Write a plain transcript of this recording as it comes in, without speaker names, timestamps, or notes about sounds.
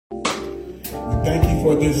Thank you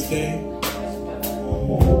for this day.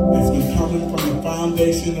 It's been coming from the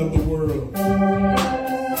foundation of the world. We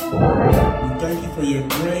thank you for your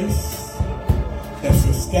grace that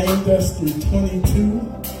sustained us through 22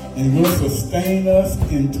 and will sustain us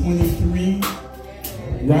in 23,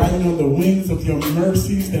 riding on the wings of your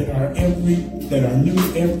mercies that are new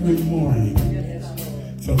every morning.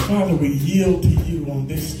 So, Father, we yield to you on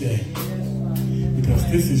this day because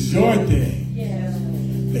this is your day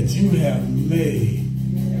that you have made.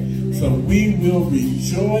 So we will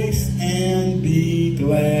rejoice and be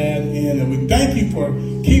glad in it. We thank you for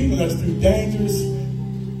keeping us through dangers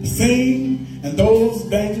seen and those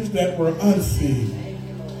dangers that were unseen.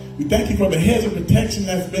 We thank you for the hedge of protection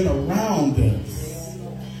that's been around us.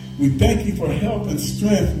 We thank you for help and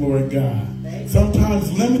strength, Lord God.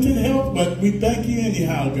 Sometimes limited help, but we thank you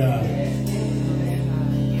anyhow, God.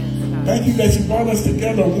 Thank you that you brought us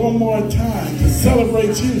together one more time to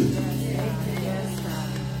celebrate you.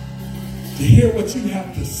 To hear what you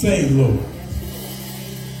have to say, Lord.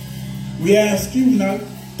 We ask you not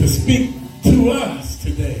to speak to us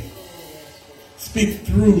today. Speak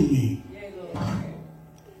through me.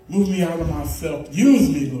 Move me out of myself. Use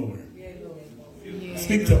me, Lord.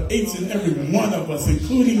 Speak to each and every one of us,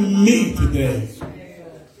 including me today.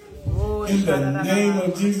 In the name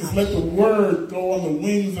of Jesus, let the word go on the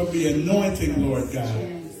wings of the anointing, Lord God.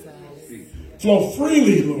 Flow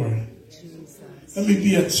freely, Lord. Let me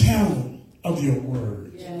be a channel of your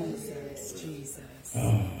word.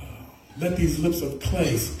 Let these lips of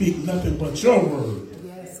clay speak nothing but your word.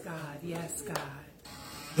 Yes, God. Yes, God.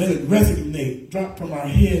 Let it resonate, drop from our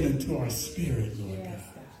head into our spirit, Lord God.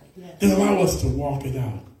 Yes. Then allow us to walk it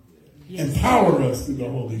out. Yes. Empower us through the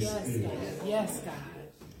Holy Spirit. God. Yes, God.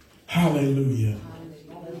 Hallelujah.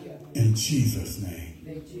 In Jesus'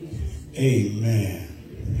 name. Amen.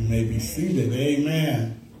 You may be seated.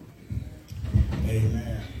 Amen.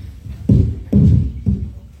 Amen.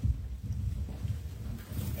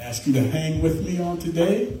 I ask you to hang with me on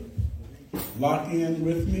today. Lock in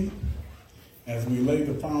with me as we lay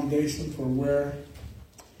the foundation for where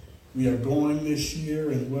we are going this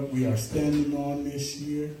year and what we are standing on this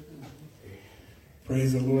year.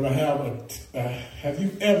 Praise the Lord. Have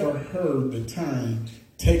you ever heard the term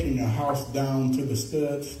taking a house down to the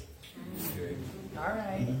studs? Okay. All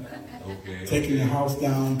right. Okay. Taking a house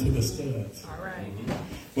down to the studs. All right.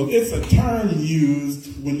 Well, it's a term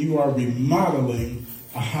used when you are remodeling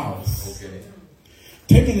a house. Okay.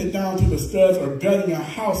 Taking it down to the studs or gutting a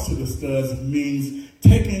house to the studs means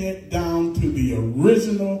taking it down to the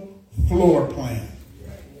original floor plan.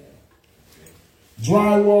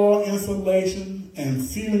 Drywall, insulation, and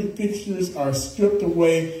ceiling fixtures are stripped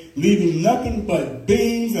away, leaving nothing but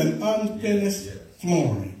beams and unfinished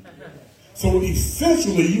flooring. So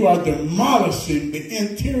essentially, you are demolishing the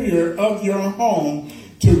interior of your home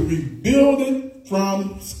to rebuild it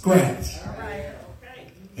from scratch.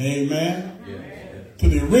 Amen. To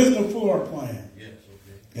the original floor plan.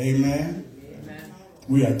 Amen.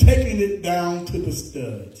 We are taking it down to the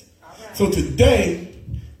studs. So today,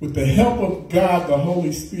 with the help of God, the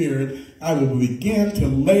Holy Spirit, I will begin to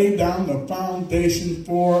lay down the foundation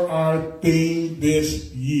for our theme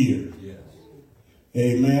this year.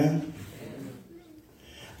 Amen.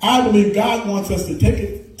 I believe God wants us to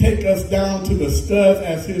take us down to the studs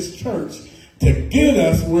as his church to get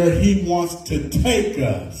us where he wants to take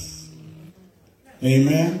us.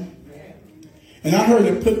 Amen. And I heard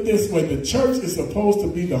it put this way: the church is supposed to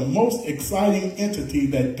be the most exciting entity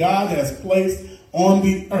that God has placed on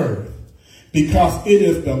the earth because it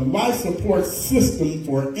is the life support system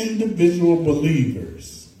for individual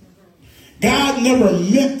believers. God never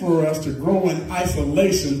meant for us to grow in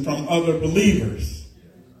isolation from other believers.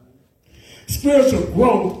 Spiritual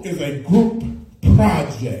growth is a group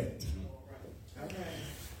project,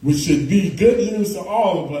 which should be good news to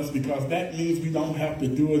all of us because that means we don't have to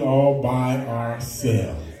do it all by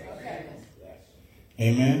ourselves.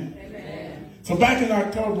 Amen? So back in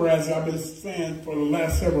October, as I've been saying for the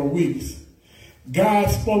last several weeks, God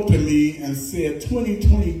spoke to me and said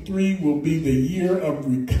 2023 will be the year of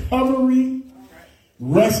recovery,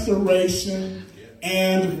 restoration,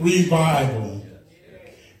 and revival.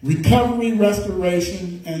 Recovery,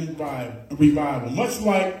 restoration, and revival. Much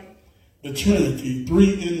like the Trinity,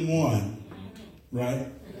 3 in 1, right?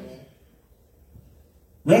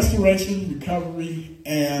 Restoration, recovery,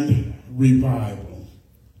 and revival.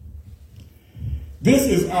 This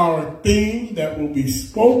is our theme that will be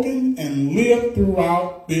spoken and lived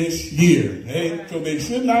throughout this year. Okay? So there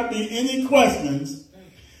should not be any questions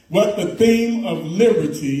what the theme of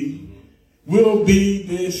liberty will be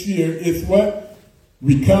this year. It's what?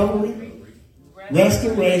 Recovery,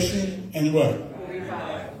 restoration, and what?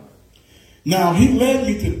 Now, he led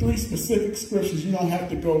me to 3 specific scriptures. You don't have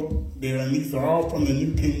to go there, and these are all from the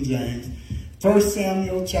New King James. 1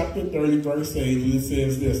 Samuel chapter 30, verse 8, and it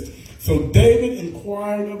says this. So David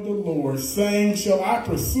inquired of the Lord, saying, shall I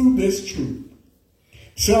pursue this troop?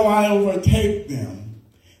 Shall I overtake them?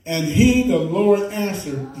 And he, the Lord,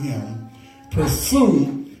 answered him,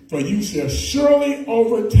 pursue, for you shall surely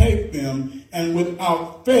overtake them, and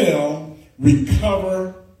without fail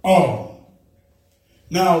recover all.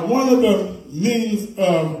 Now, one of the means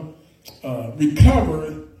of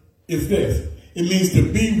recover is this. It means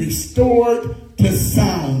to be restored to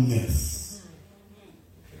soundness.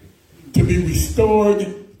 To be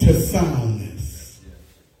restored to soundness.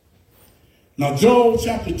 Now, Joel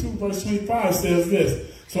chapter 2, verse 25 says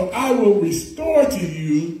this. So I will restore to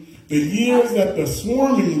you the years that the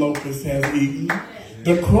swarming locust has eaten,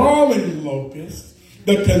 the crawling locust,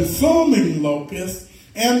 the consuming locust,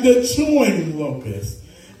 and the chewing locust.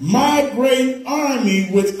 My great army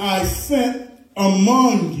which I sent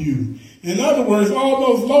among you. In other words, all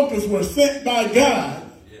those locusts were sent by God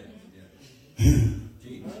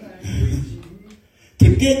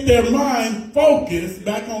to get their mind focused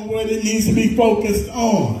back on what it needs to be focused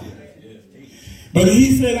on. But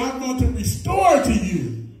he said, I'm going to restore to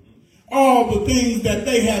you all the things that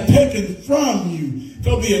they have taken from you.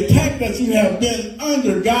 So the attack that you have been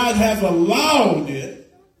under, God has allowed it.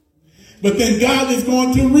 But then God is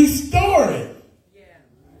going to restore it.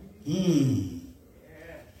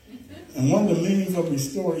 And one of the meanings of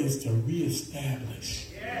restore is to reestablish.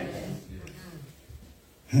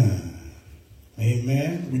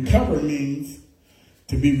 Amen. Recover means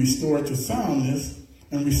to be restored to soundness,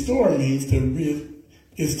 and restore means to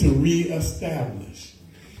reestablish.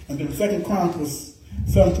 And then 2 Chronicles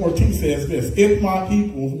 7:14 says this: if my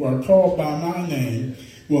people who are called by my name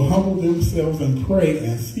will humble themselves and pray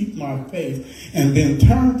and seek my face and then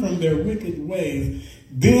turn from their wicked ways,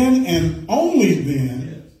 then and only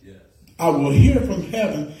then I will hear from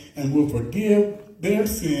heaven and will forgive their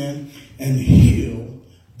sin and heal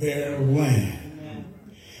their land. Amen.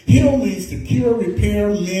 Heal means to cure, repair,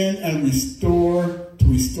 mend, and restore,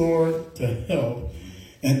 to health.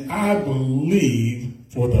 And I believe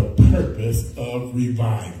for the purpose of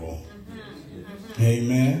revival.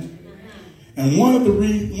 Amen. And one of the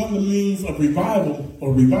means of revival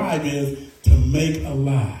or revive is to make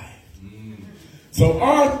alive. So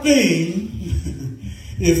our theme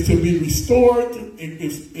is to be restored.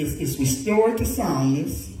 It's restored to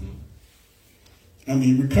soundness.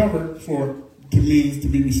 Recover means to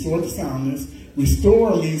be restored to soundness.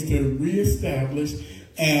 Restore means to reestablish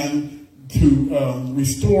and to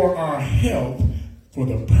restore our health for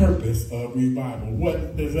the purpose of revival.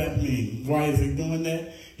 What does that mean? Why is he doing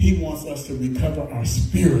that? He wants us to recover our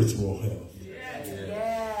spiritual health.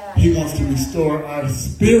 He wants to restore our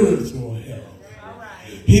spiritual health.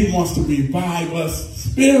 He wants to revive us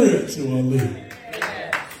spiritually.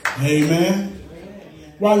 Amen.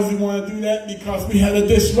 Why does he want to do that? Because we had a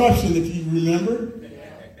disruption, if you remember,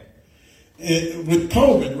 with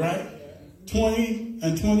COVID, right? 20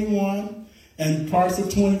 and 21 and parts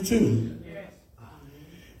of 22.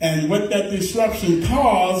 And what that disruption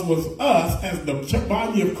caused was us, as the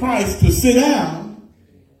body of Christ, to sit down.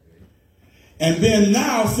 And then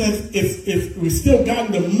now, since we still got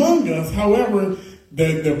it among us, however,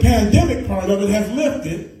 the pandemic part of it has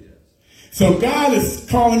lifted. So God is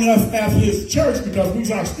calling us as his church, because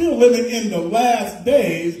we are still living in the last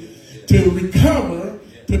days, to recover,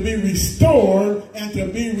 to be restored, and to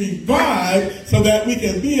be revived, so that we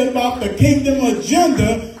can be about the kingdom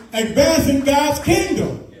agenda, advancing God's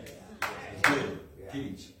kingdom.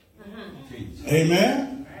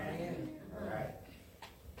 Amen.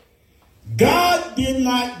 God did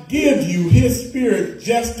not give you his spirit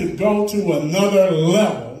just to go to another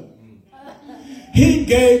level. He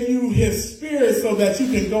gave you his spirit so that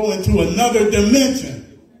you can go into another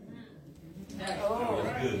dimension.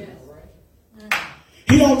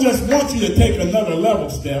 He don't just want you to take another level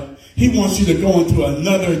step. He wants you to go into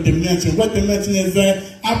another dimension. What dimension is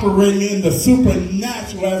that? Operating in the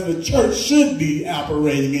supernatural, as the church should be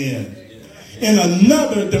operating in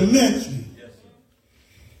another dimension.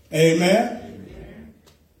 Amen.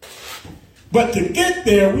 But to get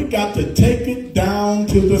there, we got to take it down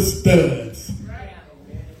to the studs.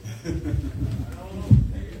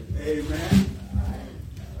 Amen.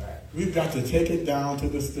 We've got to take it down to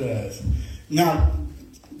the studs. Now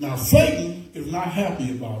Satan is not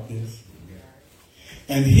happy about this.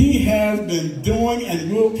 And he has been doing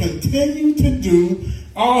and will continue to do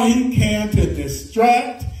all he can to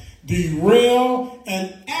distract, derail,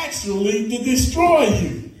 and actually to destroy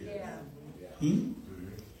you.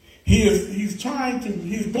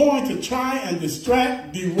 He's going to try and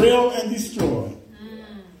distract, derail, and destroy.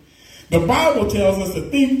 The Bible tells us the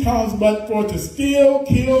thief comes but for to steal,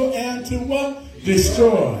 kill, and to what?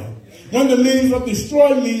 Destroy. One of the meanings of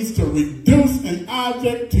destroy means to reduce an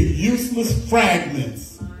object to useless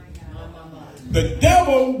fragments. The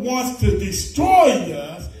devil wants to destroy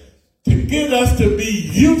us to get us to be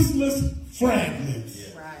useless fragments.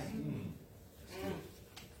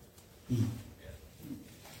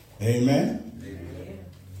 Amen.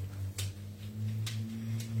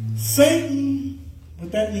 Satan,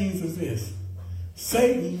 what that means is this.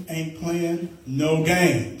 Satan ain't playing no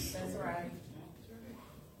games. That's right.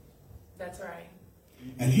 That's right.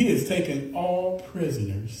 And he is taking all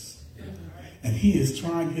prisoners. And he is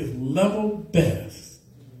trying his level best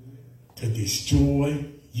to destroy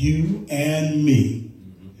you and me,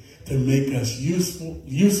 to make us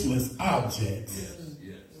useless objects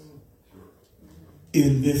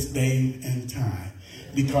in this day and time.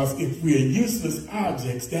 Because if we are useless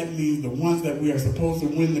objects, that means the ones that we are supposed to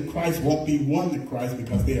win to Christ won't be won to Christ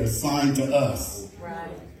because they are assigned to us. Right.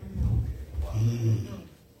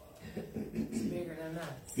 It's bigger than us.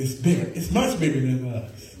 It's bigger. It's much bigger than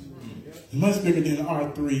us. It's much bigger than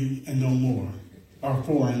R3 and no more.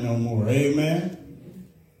 R4 and no more. Amen.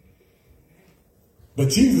 But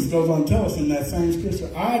Jesus goes on to tell us in that same scripture,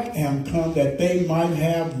 I am come that they might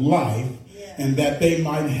have life and that they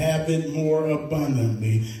might have it more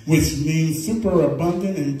abundantly, which means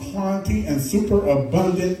superabundant in quantity and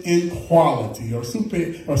superabundant in quality, or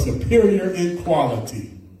superior in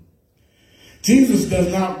quality. Jesus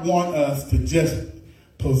does not want us to just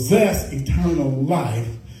possess eternal life,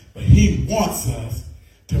 but he wants us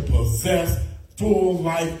to possess full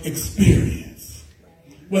life experience.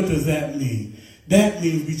 What does that mean? That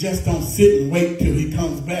means we just don't sit and wait till he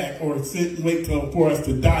comes back, or sit and wait for us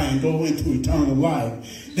to die and go into eternal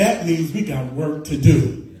life. That means we got work to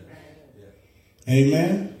do.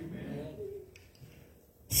 Amen?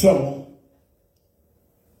 So,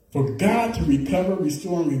 for God to recover,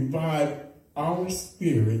 restore, and revive our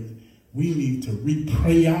spirit, we need to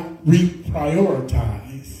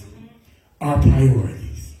reprioritize our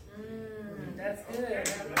priorities. That's good.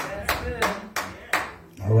 That's good.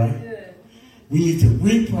 All right? We need to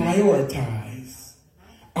reprioritize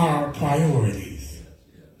our priorities.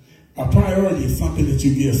 A priority is something that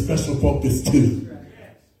you give special focus to.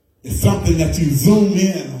 It's something that you zoom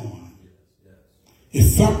in on.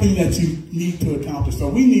 It's something that you need to accomplish. So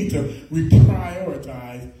we need to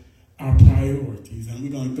reprioritize our priorities. And we're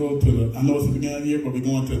going to go to I know it's the beginning of the year, but we're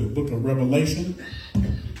going to the book of Revelation.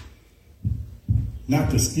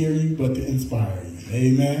 Not to scare you, but to inspire you.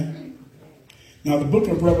 Amen. Now, the book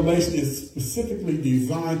of Revelation is specifically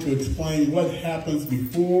designed to explain what happens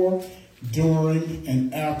before, during,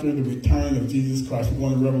 and after the return of Jesus Christ. We're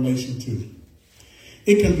going to Revelation 2.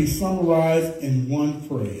 It can be summarized in one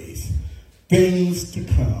phrase: things to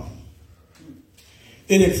come.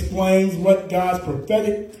 It explains what God's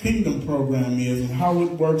prophetic kingdom program is and how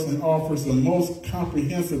it works, and offers the most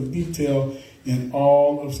comprehensive detail in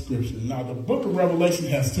all of Scripture. Now, the book of Revelation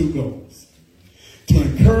has two goals: to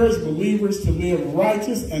encourage believers to live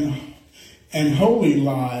righteous and holy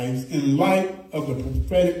lives in light of the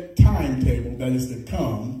prophetic timetable that is to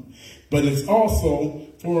come, but it's also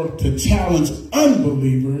to challenge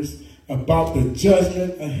unbelievers about the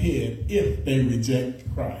judgment ahead if they reject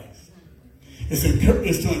Christ. It's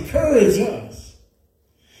to encourage us,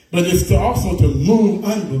 but it's also to move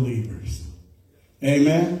unbelievers.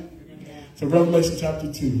 Amen? So Revelation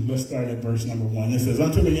chapter 2, let's start at verse number 1. It says,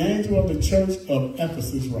 unto the angel of the church of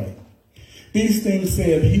Ephesus write, these things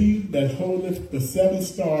saith he that holdeth the 7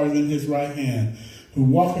 stars in his right hand, who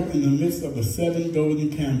walketh in the midst of the 7 golden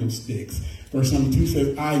candlesticks. Verse number 2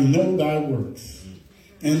 says, I know thy works,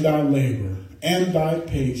 and thy labor, and thy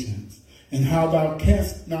patience, and how thou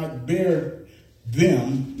canst not bear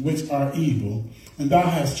them which are evil, and thou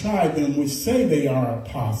hast tried them which say they are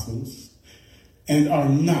apostles, and are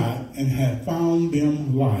not, and have found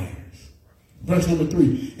them liars. Verse number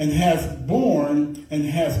 3, and has borne and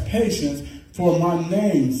has patience for my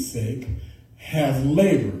name's sake, has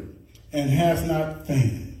labored, and has not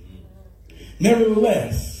fainted.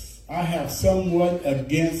 Nevertheless, I have somewhat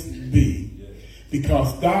against thee,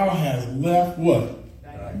 because thou hast left what?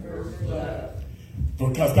 Thy first love.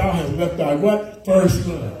 Because thou hast left thy what? First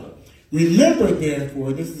love. Remember,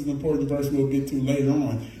 therefore, this is an important verse we'll get to later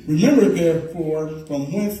on. Remember, therefore,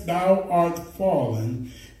 from whence thou art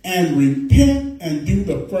fallen, and repent and do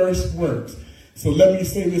the first works. So let me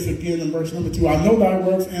say this again in verse number 2. I know thy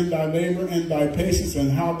works and thy labor and thy patience,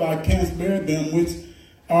 and how thou canst bear them which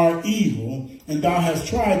are evil, and thou hast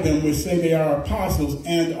tried them which say they are apostles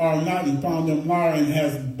and are not, and found them liar, and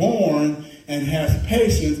hast borne and hast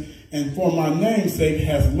patience, and for my name's sake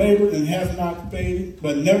hast labored and hast not fainted.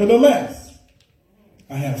 But nevertheless,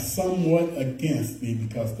 I have somewhat against thee,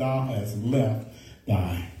 because thou hast left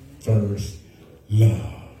thy first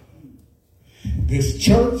love. This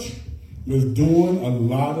church was doing a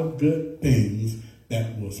lot of good things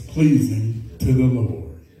that was pleasing to the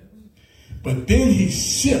Lord. But then he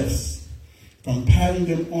shifts from patting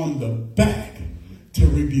them on the back to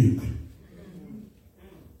rebuke.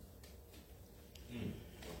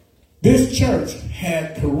 This church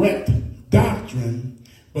had correct doctrine,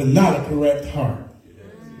 but not a correct heart.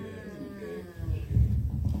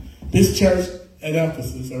 This church at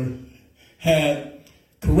Ephesus had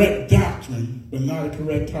correct doctrine, but not a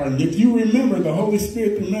correct heart. And if you remember, the Holy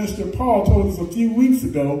Spirit through Minister Paul told us a few weeks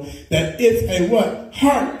ago that it's a what?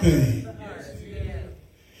 Heart thing.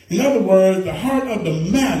 In other words, the heart of the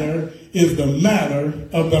matter is the matter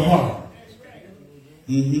of the heart.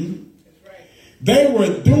 They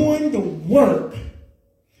were doing the work,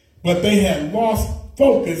 but they had lost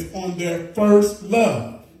focus on their first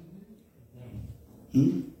love.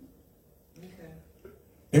 They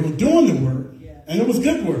were doing the work, and it was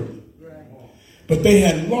good work. But they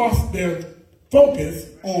had lost their focus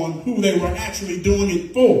on who they were actually doing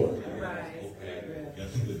it for.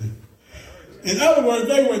 In other words,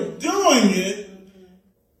 they were doing it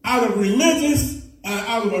out of a religious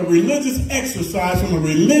exercise, from a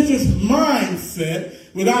religious mindset,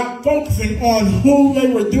 without focusing on who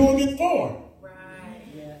they were doing it for.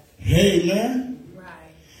 Amen.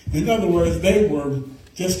 In other words, they were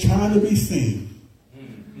just trying to be seen.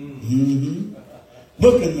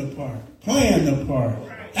 Looking the part, playing the part,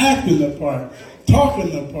 acting the part,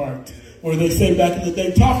 talking the part, or they say back in the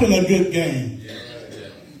day, talking a good game.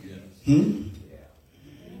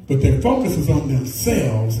 But their focus is on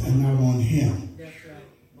themselves and not on him.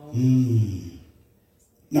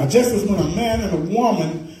 Now, just as when a man and a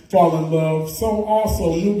woman fall in love, so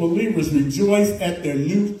also new believers rejoice at their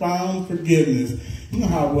newfound forgiveness. You know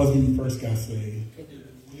how it was when you first got saved.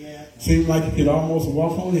 Seemed like you could almost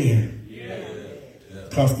walk on air.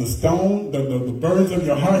 Because the stone, the burdens of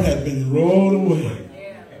your heart had been rolled away.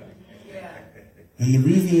 And the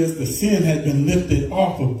reason is the sin had been lifted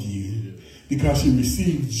off of you because you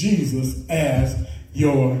received Jesus as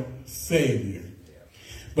your Savior.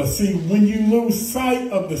 But see, when you lose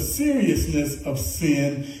sight of the seriousness of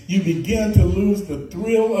sin, you begin to lose the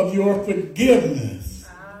thrill of your forgiveness.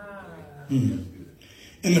 In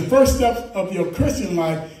the first steps of your Christian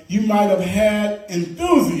life, you might have had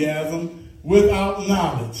enthusiasm without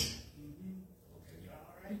knowledge.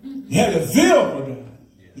 You had a zeal for God,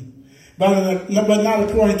 but not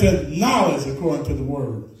according to knowledge, according to the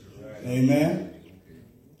Word. Amen.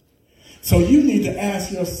 So you need to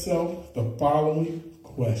ask yourself the following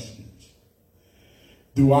questions.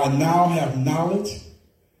 Do I now have knowledge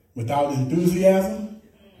without enthusiasm?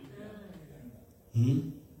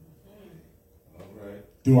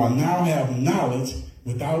 Do I now have knowledge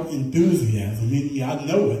without enthusiasm? Meaning I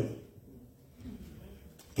know it,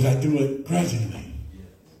 but I do it grudgingly.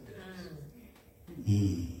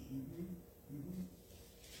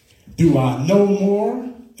 Do I know more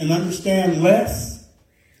and understand less?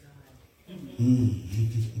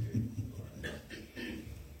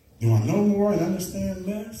 Do I know more and understand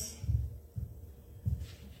less?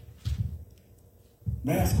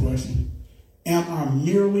 Last question. Am I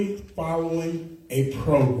merely following a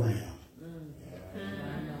program?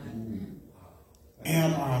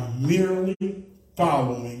 Am I merely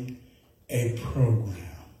following a program?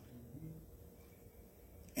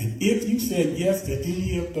 And if you said yes to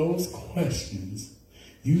any of those questions,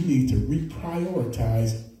 you need to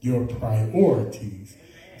reprioritize your priorities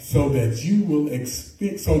so that you will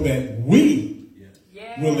we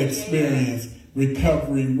will experience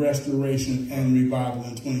recovery, restoration, and revival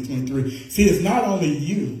in 2023. See, it's not only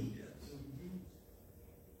you.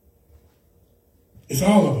 It's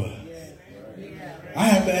all of us. I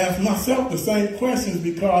have to ask myself the same questions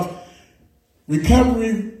because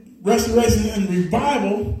recovery, restoration, and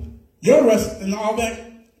revival, your rest and all that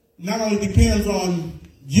not only depends on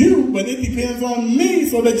you, but it depends on me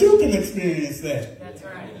so that you can experience that. That's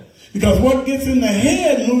right. Because what gets in the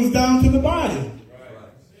head moves down to the body.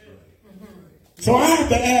 So I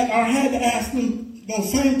had to ask them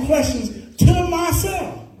those same questions to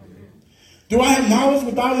myself. Do I have knowledge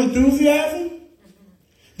without enthusiasm?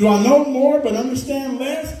 Do I know more but understand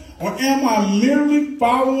less? Or am I merely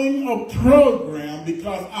following a program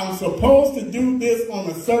because I'm supposed to do this on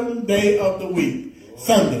a certain day of the week,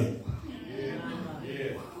 Sunday?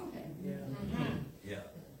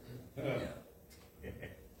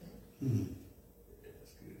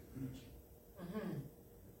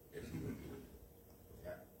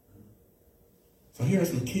 So here are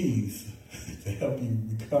some keys to help you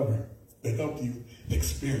recover, to help you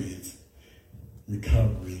experience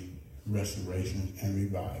recovery, restoration, and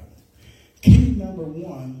revival. Key number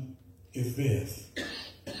one is this.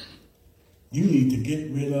 You need to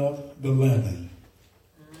get rid of the leaven.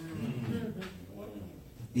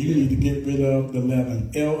 You need to get rid of the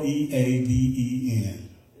leaven. L-E-A-V-E-N.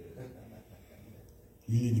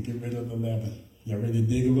 You need to get rid of the leaven. Y'all ready to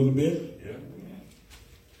dig a little bit? Yeah.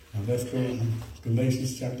 Now let's go to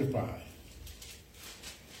Galatians chapter 5.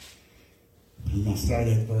 We're going to start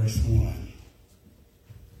at verse 1.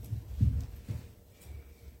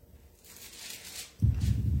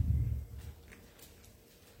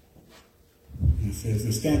 It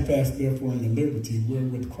says, stand fast therefore in the liberty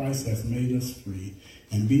wherewith Christ has made us free,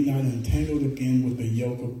 and be not entangled again with the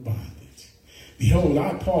yoke of bondage. Behold,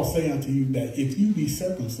 I, Paul, say unto you that if you be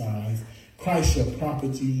circumcised, Christ shall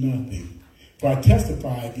profit you nothing. For I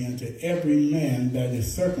testify again to every man that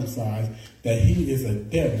is circumcised that he is a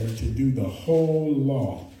debtor to do the whole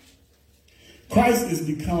law. Christ is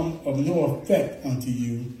become of no effect unto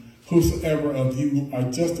you. Whosoever of you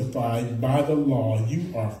are justified by the law,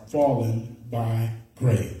 you are fallen by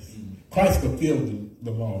grace. Christ fulfilled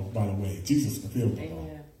the law, by the way. Jesus fulfilled the law.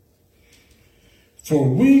 For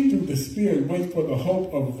we through the Spirit wait for the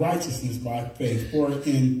hope of righteousness by faith. For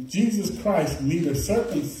in Jesus Christ neither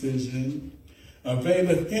circumcision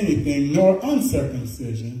availeth anything, nor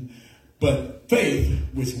uncircumcision, but faith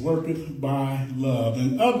which worketh by love.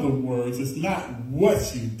 In other words, it's not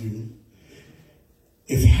what you do,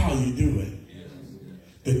 it's how you do it.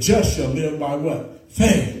 The just shall live by what?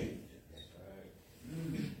 Faith.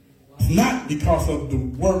 It's not because of the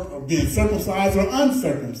work of being circumcised or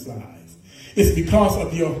uncircumcised. It's because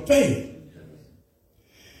of your faith.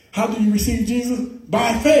 How do you receive Jesus?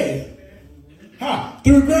 By faith. How?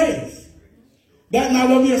 Through grace. That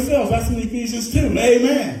not of yourselves. That's in Ephesians 2.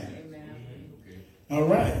 Amen. All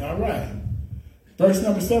right. Verse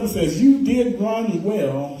number 7 says, you did run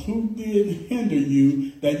well. Who did hinder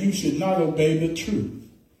you that you should not obey the truth?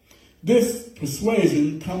 This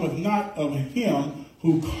persuasion cometh not of him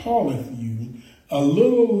who calleth you. A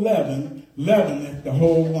little leaven leaveneth the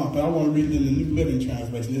whole lump. And I want to read it in the New Living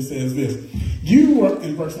Translation. It says this. You were,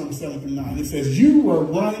 in verse number 7 through 9, it says, you were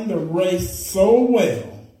running the race so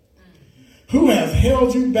well. Who has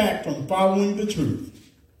held you back from following the truth?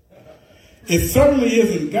 It certainly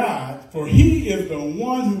isn't God, for he is the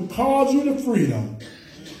one who calls you to freedom.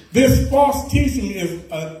 This false teaching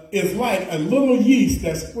is like a little yeast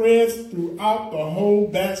that spreads throughout the whole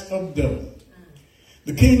batch of dough.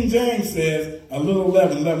 The King James says, a little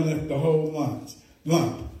leaven leaveneth the whole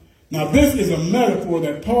lump. Now this is a metaphor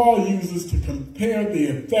that Paul uses to compare the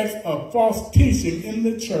effects of false teaching in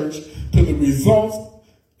the church to the results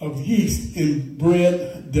of yeast in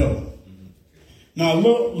bread dough. Now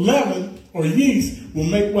leaven or yeast will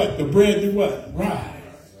make what? The bread do what? Rise.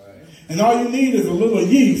 And all you need is a little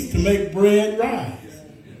yeast to make bread rise.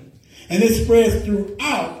 And it spreads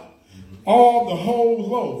throughout all the whole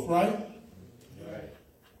loaf, right?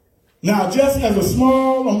 Now, just as a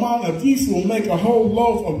small amount of yeast will make a whole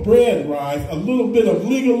loaf of bread rise, a little bit of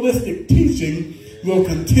legalistic teaching will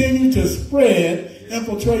continue to spread,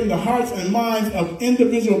 infiltrating the hearts and minds of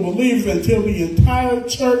individual believers until the entire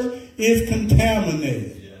church is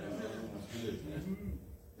contaminated.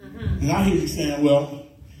 And I hear you saying, well,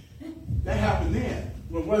 that happened then.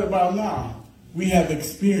 Well, what about now? We have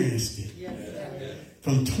experienced it.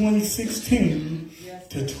 From 2016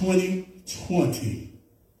 to 2020.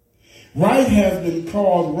 Right has been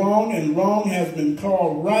called wrong, and wrong has been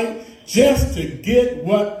called right just to get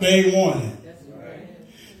what they wanted.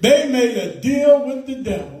 They made a deal with the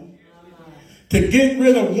devil to get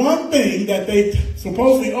rid of one thing that they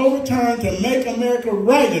supposedly overturned to make America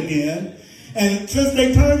right again. And since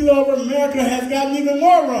they turned it over, America has gotten even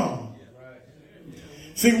more wrong.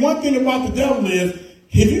 See, one thing about the devil is,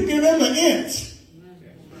 if you give him an inch,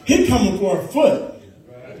 he's coming for a foot.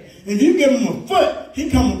 If you give him a foot,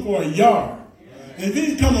 he's coming for a yard. And if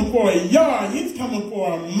he's coming for a yard, he's coming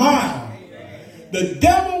for a mile. The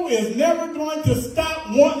devil is never going to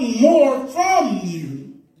stop wanting more from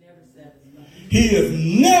you. He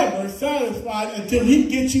is never satisfied until he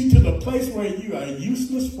gets you to the place where you are a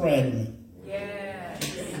useless fragment.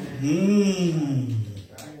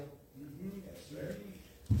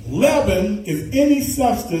 Leaven is any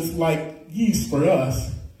substance like yeast for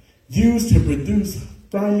us used to produce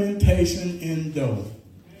fermentation in dough.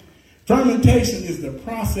 Fermentation is the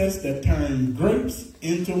process that turns grapes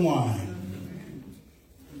into wine.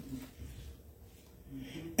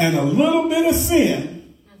 And a little bit of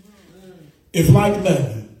sin is like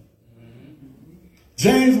leaven.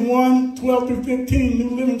 James 1, 12 through 15,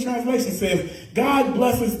 New Living Translation says, God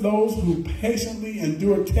blesses those who patiently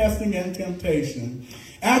endure testing and temptation.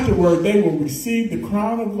 Afterward, they will receive the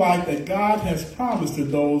crown of life that God has promised to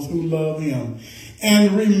those who love him.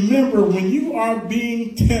 And remember, when you are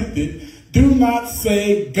being tempted, do not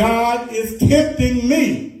say, God is tempting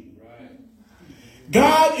me.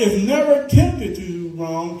 God is never tempted to do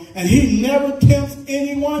wrong, and he never tempts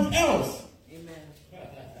anyone else.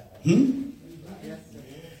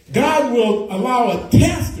 God will allow a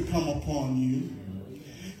test to come upon you,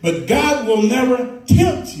 but God will never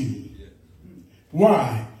tempt you.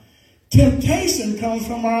 Why? Temptation comes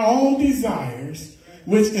from our own desires,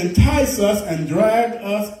 which entice us and drag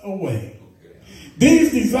us away.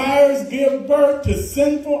 These desires give birth to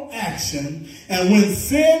sinful action, and when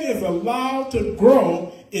sin is allowed to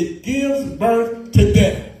grow, it gives birth to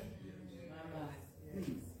death.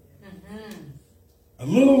 A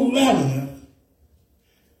little leaven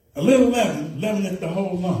leaveneth the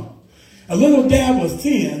whole lump. A little dab of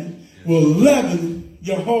sin will leaven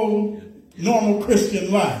your whole normal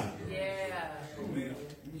Christian life.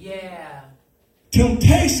 Yeah.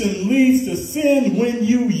 Temptation leads to sin when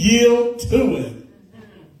you yield to it.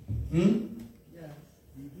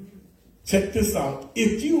 Check this out.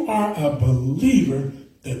 If you are a believer,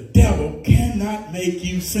 the devil cannot make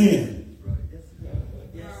you sin.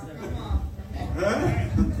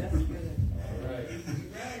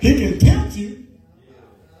 He can tempt you,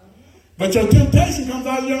 but your temptation comes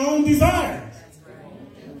out of your own desires.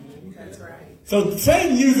 That's right. So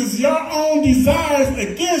Satan uses your own desires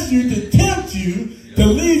against you to tempt you, to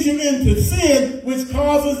lead you into sin, which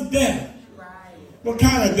causes death. Right. What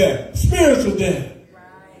kind of death? Spiritual death.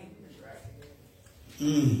 Right. Mm.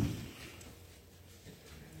 You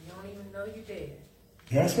don't even know you're dead.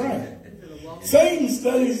 That's right. Satan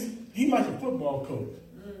studies, he's like a football coach,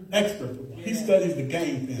 expert football. He studies the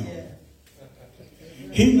game film.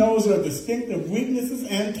 He knows your distinctive weaknesses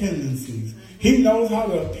and tendencies. He knows how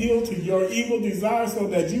to appeal to your evil desires so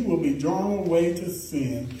that you will be drawn away to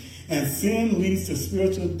sin. And sin leads to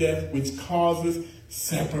spiritual death, which causes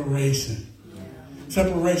separation.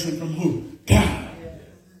 Separation from who? God.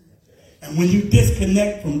 And when you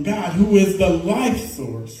disconnect from God, who is the life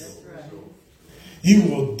source, you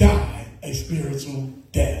will die a spiritual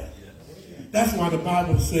death. That's why the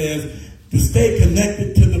Bible says to stay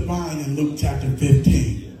connected to the vine in Luke chapter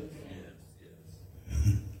 15.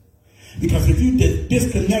 Because if you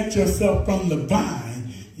disconnect yourself from the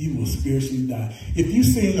vine, you will spiritually die. If you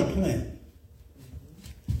see a plant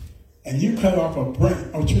and you cut off a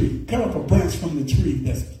branch from the tree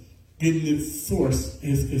that's getting its source,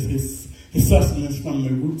 its sustenance from the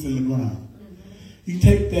roots in the ground. You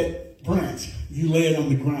take that branch, you lay it on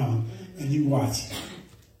the ground, and you watch.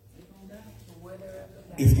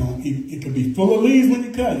 It could be full of leaves when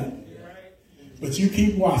you cut it, but you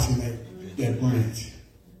keep watching that branch.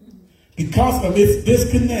 Because of its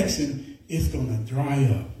disconnection, it's going to dry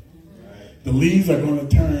up. The leaves are going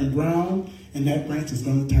to turn brown, and that branch is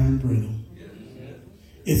going to turn brittle.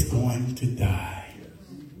 It's going to die.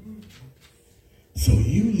 So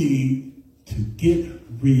you need to get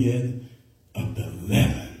rid of the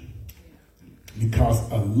leaven.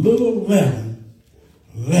 Because a little leaven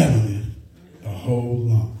leaveneth the whole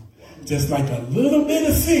lump. Just like a little bit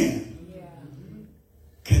of sin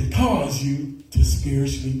can cause you to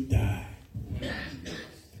spiritually die.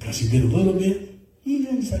 Because you get a little bit,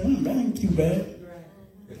 you say, that ain't too bad.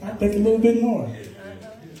 I'll take a little bit more.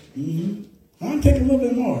 I'll take a little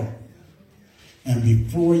bit more. And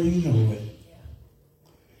before you know it,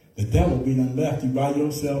 the devil be done left you by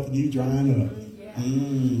yourself and you drying up.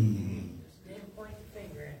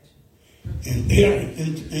 And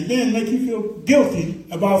then make you feel guilty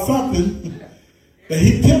about something that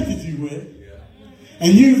he tempted you with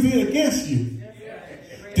and use it against you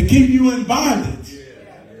to keep you in bondage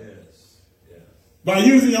by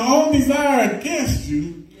using your own desire against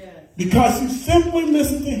you because you simply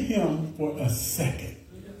listen to him for a second.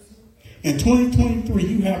 In 2023,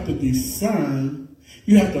 you have to discern,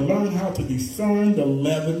 you have to learn how to discern the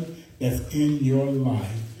leaven that's in your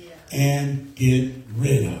life and get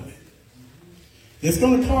rid of it. It's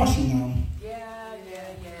going to cost you now. Yeah.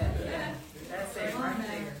 That's it right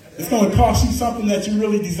there. It's going to cost you something that you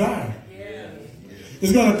really desire.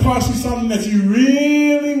 It's going to cost you something that you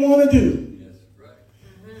really want to do.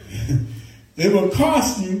 It will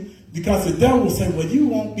cost you because the devil will say, well, you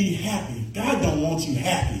won't be happy. God don't want you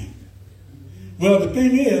happy. Well, the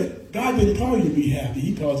thing is, God didn't call you to be happy.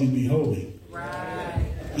 He called you to be holy. Right.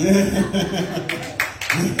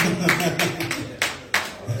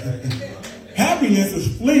 Happiness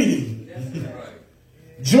is fleeting.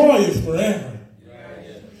 Joy is forever.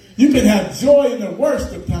 You can have joy in the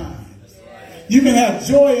worst of times. You can have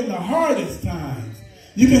joy in the hardest times.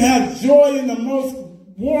 You can have joy in the most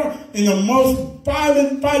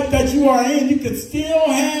violent fight that you are in. You can still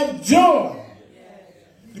have joy.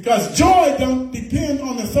 Because joy don't depend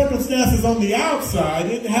on the circumstances on the outside.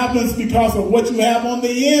 It happens because of what you have on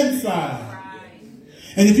the inside.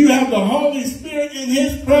 And if you have the Holy Spirit in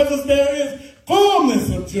his presence, there is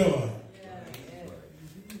fullness of joy.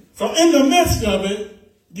 So in the midst of it,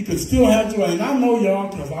 you can still have joy. And I know y'all,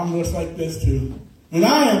 because I'm just like this too. When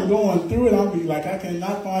I am going through it, I'll be like, I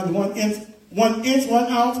cannot find 1 inch, 1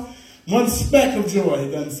 ounce, 1 speck of joy,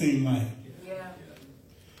 it doesn't seem like.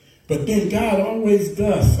 But then God always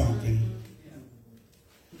does something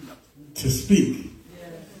to speak.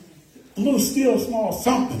 A little still small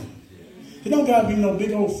something. It don't got to be no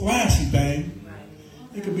big old flashy thing.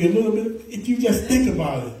 It could be a little bit, if you just think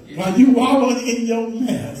about it. While you wallowing in your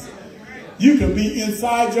mess, you could be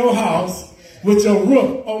inside your house with your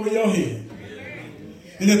roof over your head.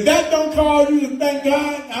 And if that don't cause you to thank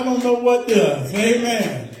God, I don't know what does.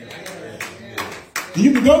 Amen.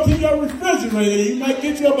 You can go to your refrigerator. You might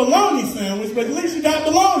get you a bologna sandwich, but at least you got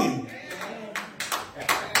bologna.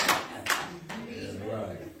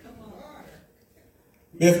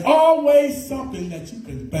 There's always something that you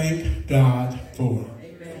can thank God for.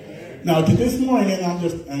 Now, this morning, and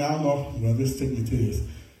I don't know, well, this took me to this.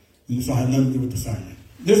 And this don't have nothing to do with the sermon.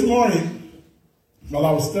 This morning, while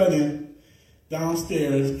I was studying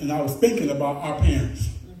downstairs, and I was thinking about our parents.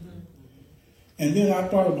 And then I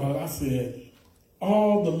thought about it. I said,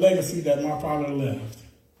 all the legacy that my father left,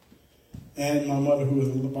 and my mother who was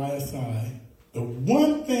by his side, the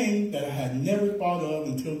one thing that I had never thought of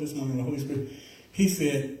until this morning, the Holy Spirit, he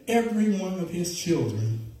said every one of his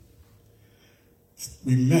children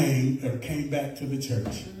remained or came back to the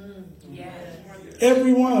church.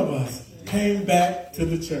 Every one of us came back to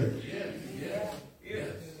the church.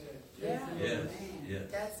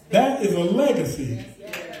 That is a legacy.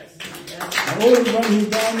 My oldest brother who's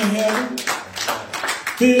down in heaven,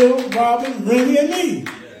 Phil, Robin, Rennie, and me.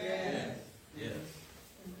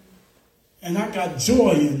 And I got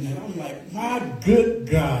joy in that. I'm like, my good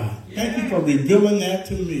God. Thank you for revealing that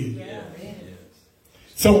to me.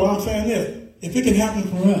 So what I'm saying is, if it can happen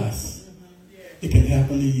for us, it can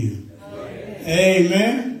happen to you.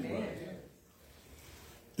 Amen.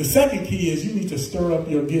 The second key is you need to stir up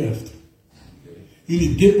your gift. You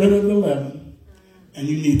need to get rid of the leaven, and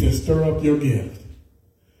you need to stir up your gift.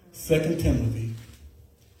 2 Timothy.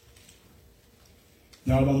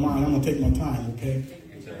 Y'all don't mind, I'm going to take my time, okay?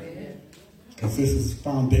 Because this is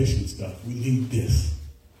foundation stuff. We need this.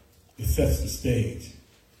 It sets the stage.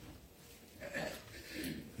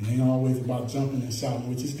 It ain't always about jumping and shouting,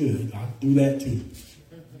 which is good. I do that too.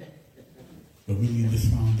 But we need this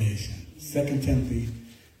foundation. 2 Timothy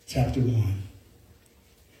chapter 1.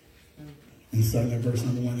 And starting at verse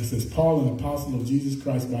number 1, it says, Paul, an apostle of Jesus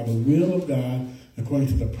Christ, by the will of God, according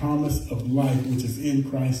to the promise of life which is in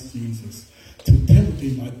Christ Jesus. To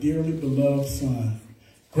Timothy, my dearly beloved son,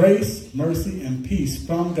 grace, mercy, and peace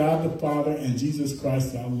from God the Father and Jesus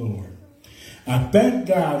Christ our Lord. I thank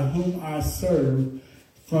God whom I serve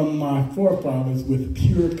from my forefathers with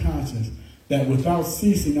pure conscience, that without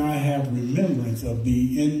ceasing I have remembrance of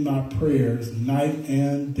thee in my prayers night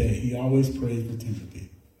and day. He always prayed for Timothy.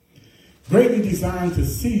 Greatly desiring to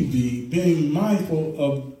see thee, being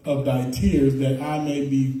mindful of thy tears, that I may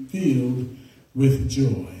be filled with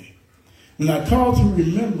joy. When I call to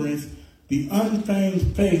remembrance the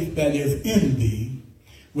unfeigned faith that is in thee,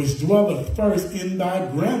 which dwelleth first in thy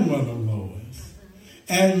grandmother Lois,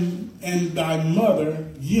 and thy mother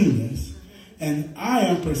Eunice, and I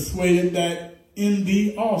am persuaded that in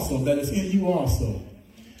thee also, that is in you also.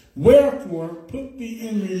 Wherefore, put thee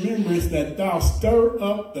in remembrance that thou stir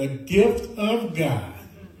up the gift of God,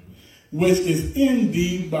 which is in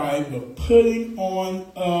thee by the putting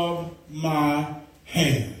on of my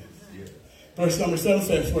hands. Verse number 7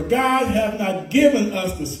 says, For God hath not given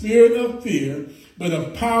us the spirit of fear, but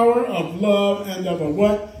of power, of love, and of a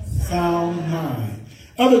what? Sound mind.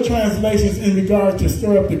 Other translations in regard to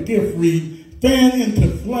stir up the gift read, fan into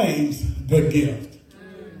flames the gift.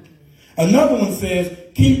 Another one says,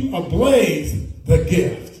 keep ablaze the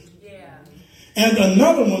gift. Yeah. And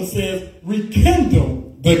another one says,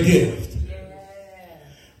 rekindle the gift. Yeah.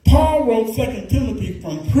 Paul wrote 2 Timothy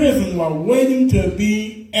from prison while waiting to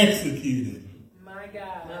be executed. My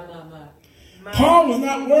God. Paul was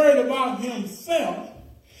not worried about himself.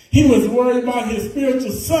 He was worried about his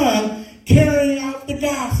spiritual son carrying out the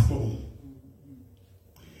gospel.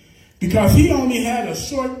 Because he only had a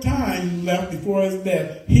short time left before his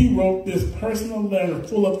death, he wrote this personal letter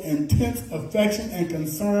full of intense affection and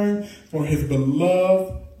concern for his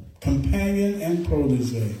beloved companion and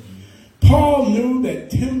protege. Paul knew that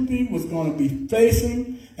Timothy was going to be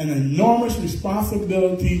facing an enormous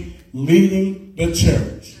responsibility leading the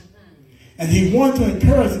church. And he wanted to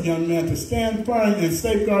encourage the young man to stand firm in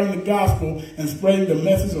safeguarding the gospel and spreading the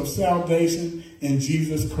message of salvation in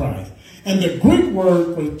Jesus Christ. And the Greek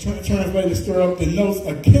word for translated stir up denotes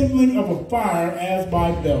a kindling of a fire as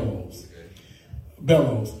by bellows.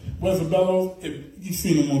 Bellows. What's a bellows? If you've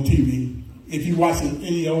seen them on TV. If you watch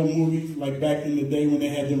any old movies, like back in the day when they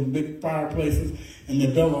had them big fireplaces and the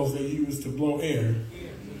bellows they used to blow air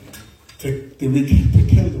to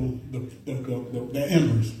kindle the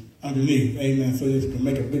embers underneath. Amen. So they can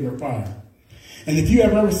make a bigger fire. And if you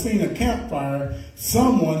have ever seen a campfire,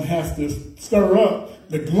 someone has to stir up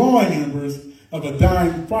the glowing embers of a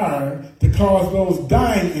dying fire to cause those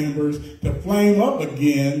dying embers to flame up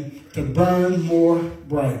again to burn more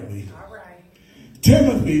brightly. All right.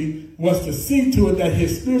 Timothy was to see to it that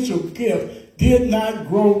his spiritual gift did not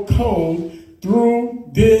grow cold through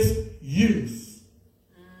disuse.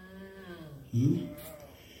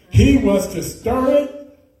 He was to stir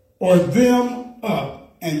it or them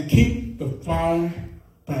up and keep the fire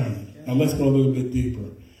burning. Now let's go a little bit deeper.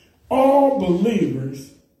 All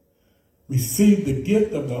believers receive the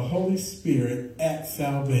gift of the Holy Spirit at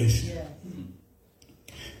salvation.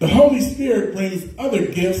 The Holy Spirit brings other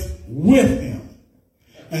gifts with him.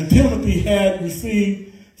 And Timothy had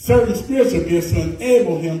received certain spiritual gifts to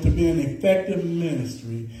enable him to be an effective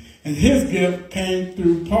ministry. And his gift came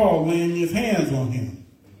through Paul laying his hands on him.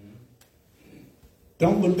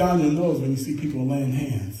 Don't look down your nose when you see people laying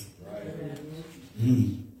hands.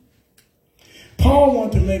 Paul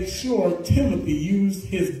wanted to make sure Timothy used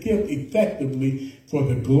his gift effectively for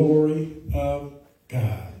the glory of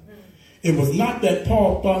God. It was not that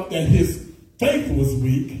Paul thought that his faith was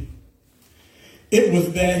weak. It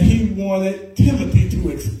was that he wanted Timothy to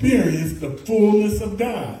experience the fullness of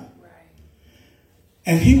God.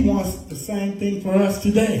 And he wants the same thing for us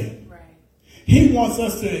today. He wants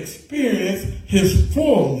us to experience his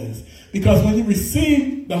fullness. Because when you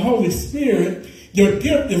receive the Holy Spirit, your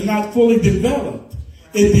gift is not fully developed.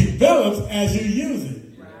 It develops as you use it.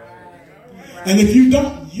 And if you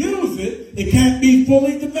don't use it, it can't be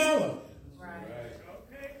fully developed.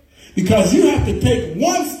 Because you have to take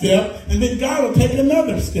one step and then God will take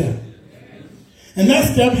another step. And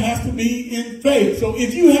that step has to be in faith. So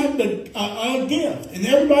if you have a gift, and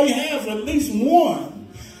everybody has at least one,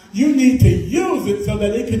 you need to use it so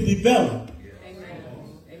that it can develop.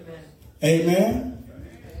 Amen.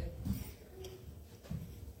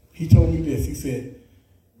 He told me this. He said,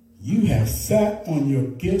 you have sat on your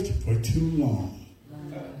gift for too long.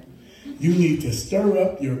 You need to stir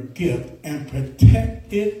up your gift and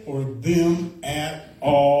protect it or them at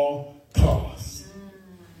all costs.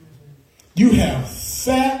 You have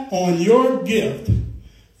sat on your gift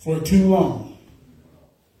for too long.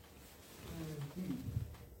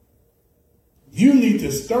 You need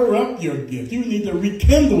to stir up your gift. You need to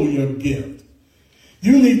rekindle your gift.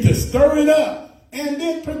 You need to stir it up and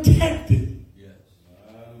then protect it.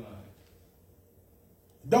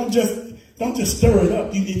 Don't just stir it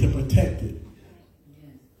up. You need to protect it.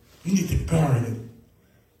 You need to guard it.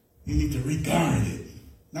 You need to regard it.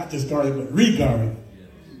 Not just guard it, but regard it.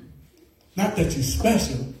 Not that you're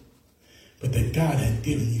special, but that God has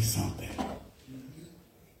given you something.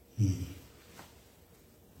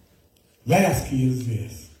 Last key is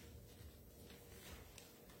this.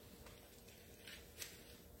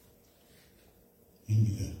 You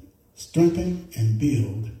need to strengthen and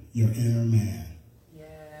build your inner man.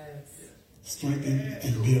 Strengthen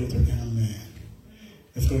and build your inner man.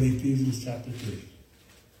 Let's go to Ephesians chapter 3.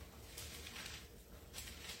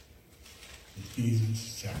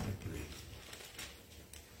 Ephesians chapter 3.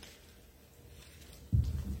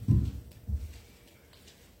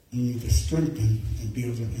 You need to strengthen and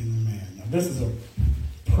build your inner man. Now, this is a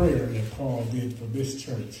prayer that Paul did for this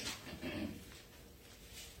church.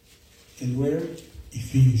 And where?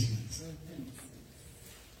 Ephesians.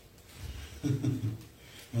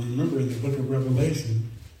 And remember, in the book of Revelation,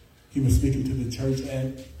 he was speaking to the church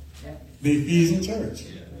at the Ephesian church.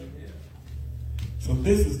 So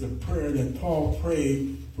this is the prayer that Paul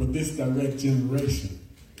prayed for this direct generation.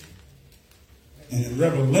 And in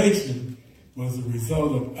Revelation was the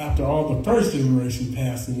result of, after all the first generation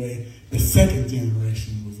passed away, the second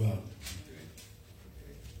generation was up.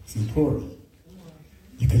 It's important.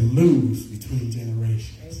 You can lose between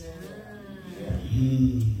generations.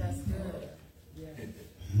 That's good.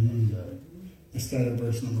 Let's start at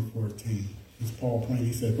verse number 14. It's Paul praying.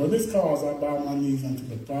 He said, "For this cause I bow my knees unto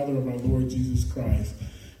the Father of our Lord Jesus Christ,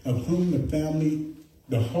 of whom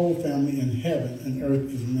the whole family in heaven and earth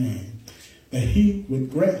is named, that he would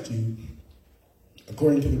grant you,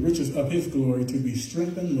 according to the riches of his glory, to be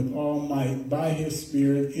strengthened with all might by his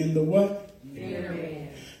Spirit in the what? Amen.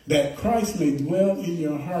 That Christ may dwell in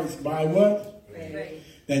your hearts by what? Faith.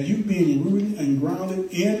 That you being rooted and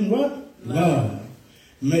grounded in what? Love.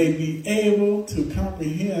 May be able to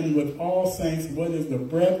comprehend with all saints what is the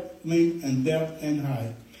breadth, length, and depth, and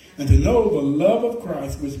height. And to know the love of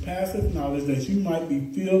Christ, which passeth knowledge, that you might be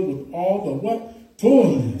filled with all the what?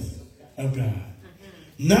 Fullness of God.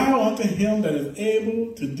 Now unto him that is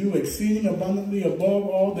able to do exceeding abundantly above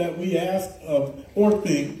all that we ask of or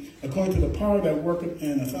think, according to the power that worketh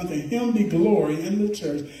in us. Unto him be glory in the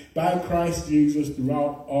church by Christ Jesus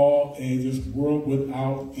throughout all ages, world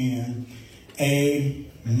without end. Amen.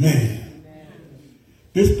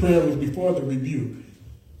 This prayer was before the rebuke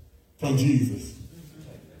from Jesus.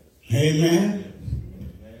 Amen.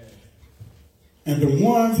 And the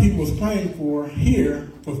ones he was praying for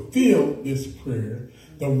here fulfilled this prayer.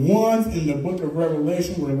 The ones in the book of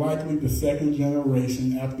Revelation were likely the second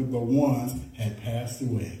generation after the ones had passed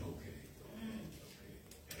away.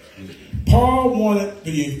 Paul wanted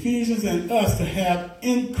the Ephesians and us to have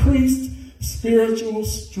increased spiritual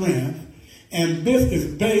strength, and this is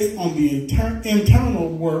based on the internal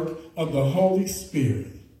work of the Holy Spirit.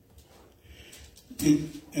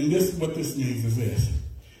 And this, what this means is this: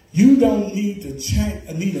 you don't need a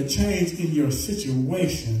change in your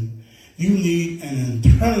situation. You need an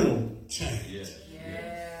internal change.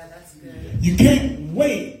 Yeah, that's good. You can't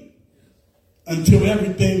wait until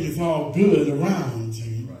everything is all good around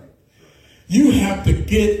you. You have to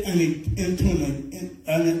get into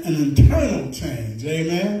an internal change.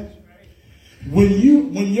 Amen.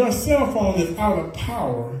 When your cell phone is out of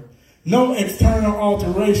power, no external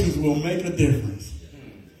alterations will make a difference.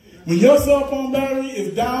 When your cell phone battery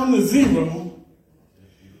is down to 0,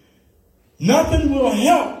 nothing will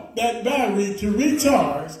help that battery to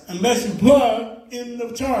recharge unless you plug in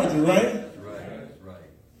the charger, right?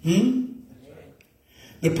 Right.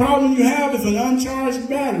 The problem you have is an uncharged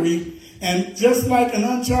battery, and just like an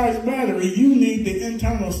uncharged battery, you need the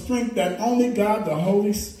internal strength that only God, the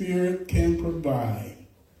Holy Spirit, can provide.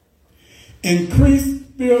 Increased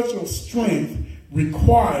spiritual strength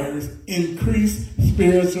requires increased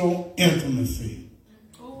spiritual intimacy.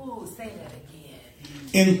 Ooh, say that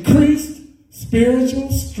again. Increased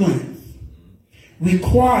spiritual strength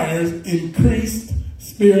requires increased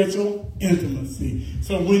spiritual intimacy.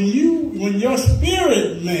 So when your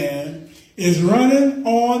spirit man is running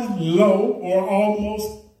on low or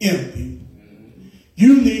almost empty,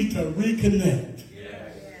 you need to reconnect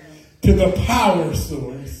to the power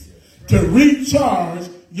source to recharge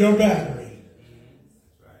your battery.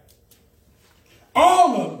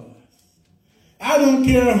 All of us, I don't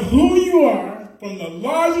care who you are, from the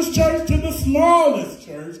largest church to the smallest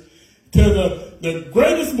church, to the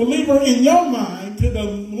greatest believer in your mind, to the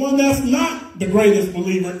one that's not the greatest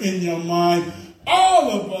believer in your mind,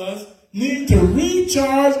 all of us need to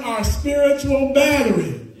recharge our spiritual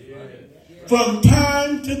battery from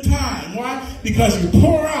time to time. Why? Because you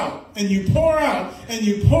pour out, and you pour out, and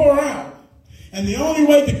you pour out. And the only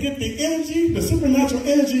way to get the energy, the supernatural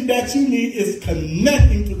energy that you need, is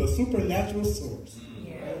connecting to the supernatural source.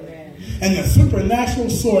 And the supernatural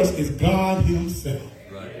source is God himself.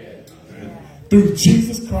 Through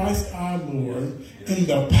Jesus Christ our Lord, in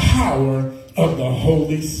the power of the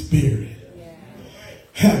Holy Spirit.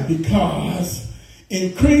 Because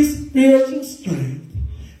increased spiritual strength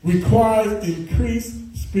requires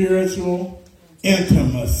increased spiritual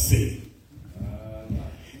intimacy.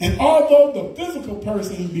 And although the physical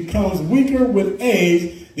person becomes weaker with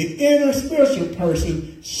age, the inner spiritual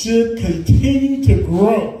person should continue to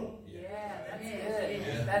grow. Yeah, that's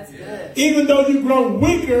good. That's good. Even though you grow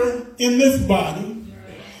weaker in this body,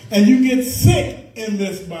 and you get sick in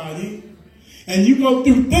this body, and you go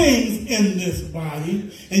through things in this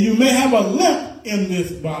body, and you may have a limp in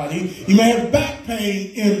this body, you may have back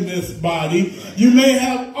pain in this body, you may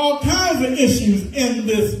have all kinds of issues in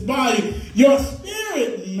this body, your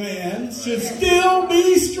spirit man should still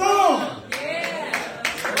be strong.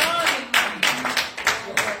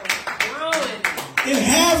 It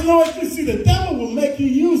has no excuse. See, the devil will make you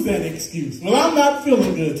use that excuse. Well, I'm not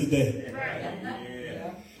feeling good today.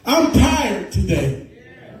 I'm tired today.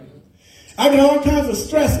 I got all kinds of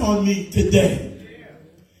stress on me today.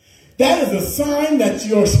 That is a sign that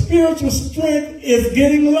your spiritual strength is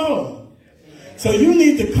getting low. So you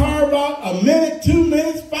need to carve out a minute, 2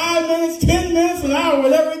 minutes, 5 minutes, 10 minutes, an hour,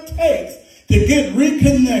 whatever it takes to get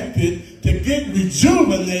reconnected, to get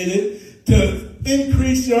rejuvenated, to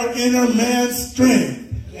increase your inner man's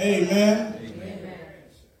strength. Amen.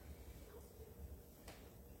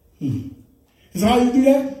 So how you do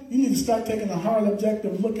that? You need to start taking a hard,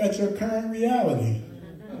 objective look at your current reality.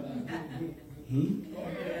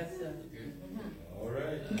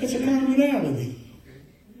 Look at your current reality.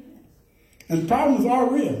 And problems are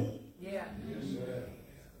real. Yeah.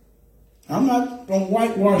 I'm not going to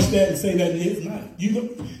whitewash that and say that it is not.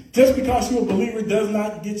 Just because you're a believer does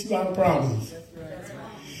not get you out of problems.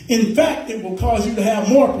 In fact, it will cause you to have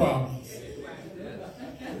more problems.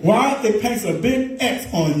 Why? It paints a big X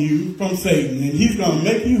on you from Satan, and he's going to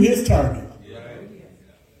make you his target.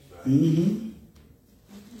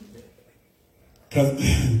 Because,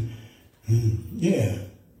 yeah.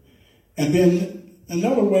 And then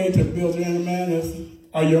another way to build your inner man is,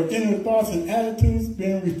 are your inner thoughts and attitudes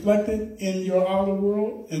being reflected in your outer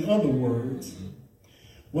world? In other words,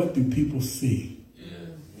 what do people see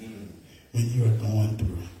when you are going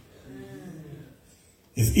through?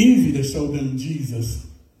 It's easy to show them Jesus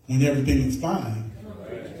when everything is fine.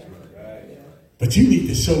 But you need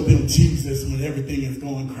to show them Jesus when everything is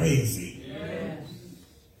going crazy.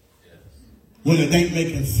 When it ain't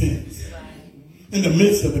making sense. In the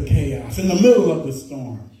midst of the chaos. In the middle of the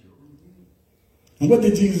storm. And what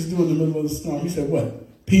did Jesus do in the middle of the storm? He said,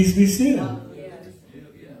 what? Peace be still.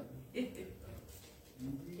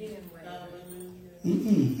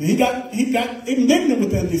 And he got indignant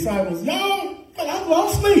with the disciples. Y'all, I'm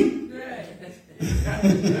asleep.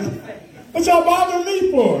 What y'all bothering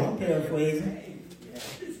me for? I'm paraphrasing.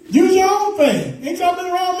 Use your own faith. Ain't y'all been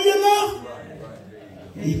around me enough?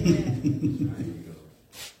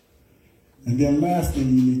 And then last thing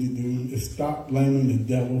you need to do is stop blaming the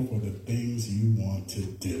devil for the things you want to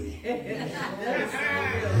do.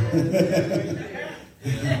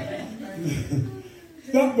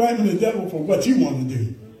 Stop blaming the devil for what you want to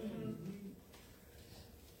do.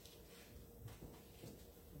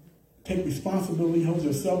 Take responsibility, hold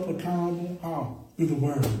yourself accountable. How? Through the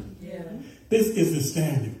word. Yeah. This is the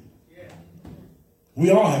standard. Yeah. We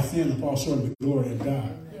all have sinned and fall short of the glory of God.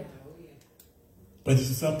 Yeah. But it's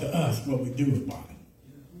just up to us what we do about it.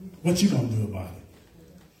 What you gonna do about it?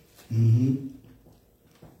 And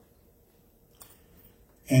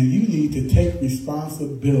you need to take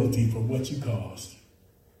responsibility for what you caused.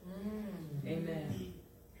 Amen.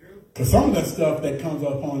 Because some of that stuff that comes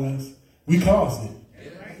up on us, we caused it.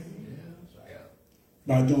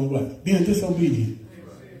 By doing what? Being disobedient.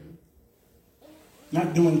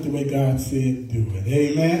 Not doing it the way God said do it.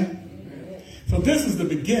 Amen? So this is the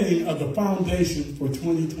beginning of the foundation for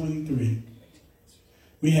 2023.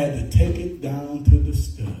 We had to take it down to the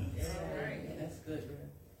studs. That's good.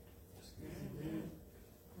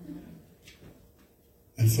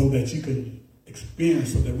 And so that you can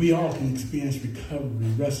experience, so that we all can experience recovery,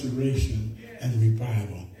 restoration, and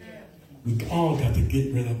revival. We all got to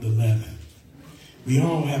get rid of the leaven. We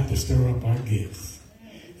all have to stir up our gifts.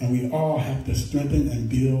 And we all have to strengthen and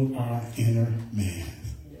build our inner man.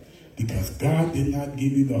 Because God did not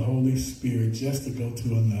give you the Holy Spirit just to go to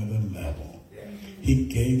another level. He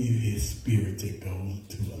gave you his Spirit to go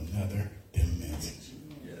to another dimension.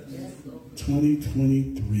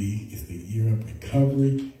 2023 is the year of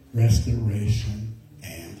recovery, restoration,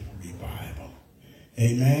 and revival.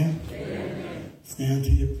 Amen? Amen. Stand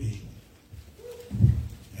to your feet.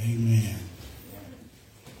 Amen.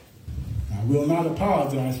 I will not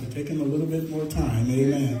apologize for taking a little bit more time.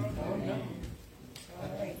 Amen.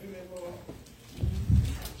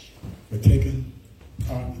 For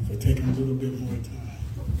taking a little bit more time.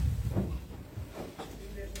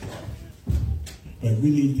 But we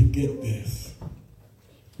need to get this.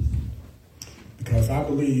 Because I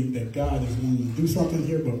believe that God is going to do something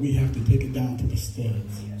here, but we have to take it down to the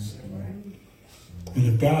studs. And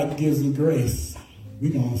if God gives the grace,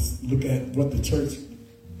 we're going to look at what the church,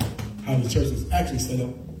 how the church is actually set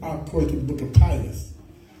up according to the book of Titus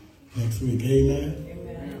next week. Amen?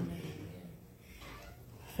 Amen.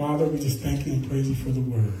 Father, we just thank you and praise you for the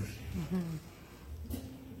word.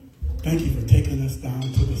 Thank you for taking us down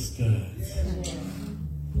to the studs.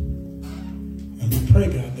 And we pray,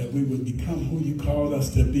 God, that we would become who you called us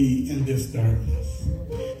to be in this darkness.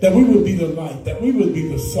 That we would be the light. That we would be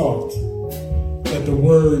the salt that the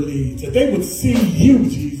word needs. That they would see you,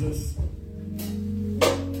 Jesus.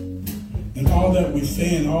 And all that we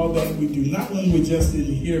say and all that we do. Not when we're just in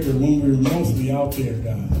here, but when we're mostly out there,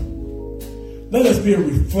 God. Let us be a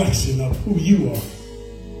reflection of who you are.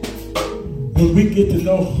 When we get to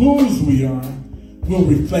know whose we are, we'll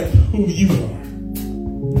reflect who you are.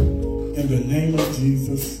 In the name of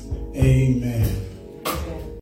Jesus, amen.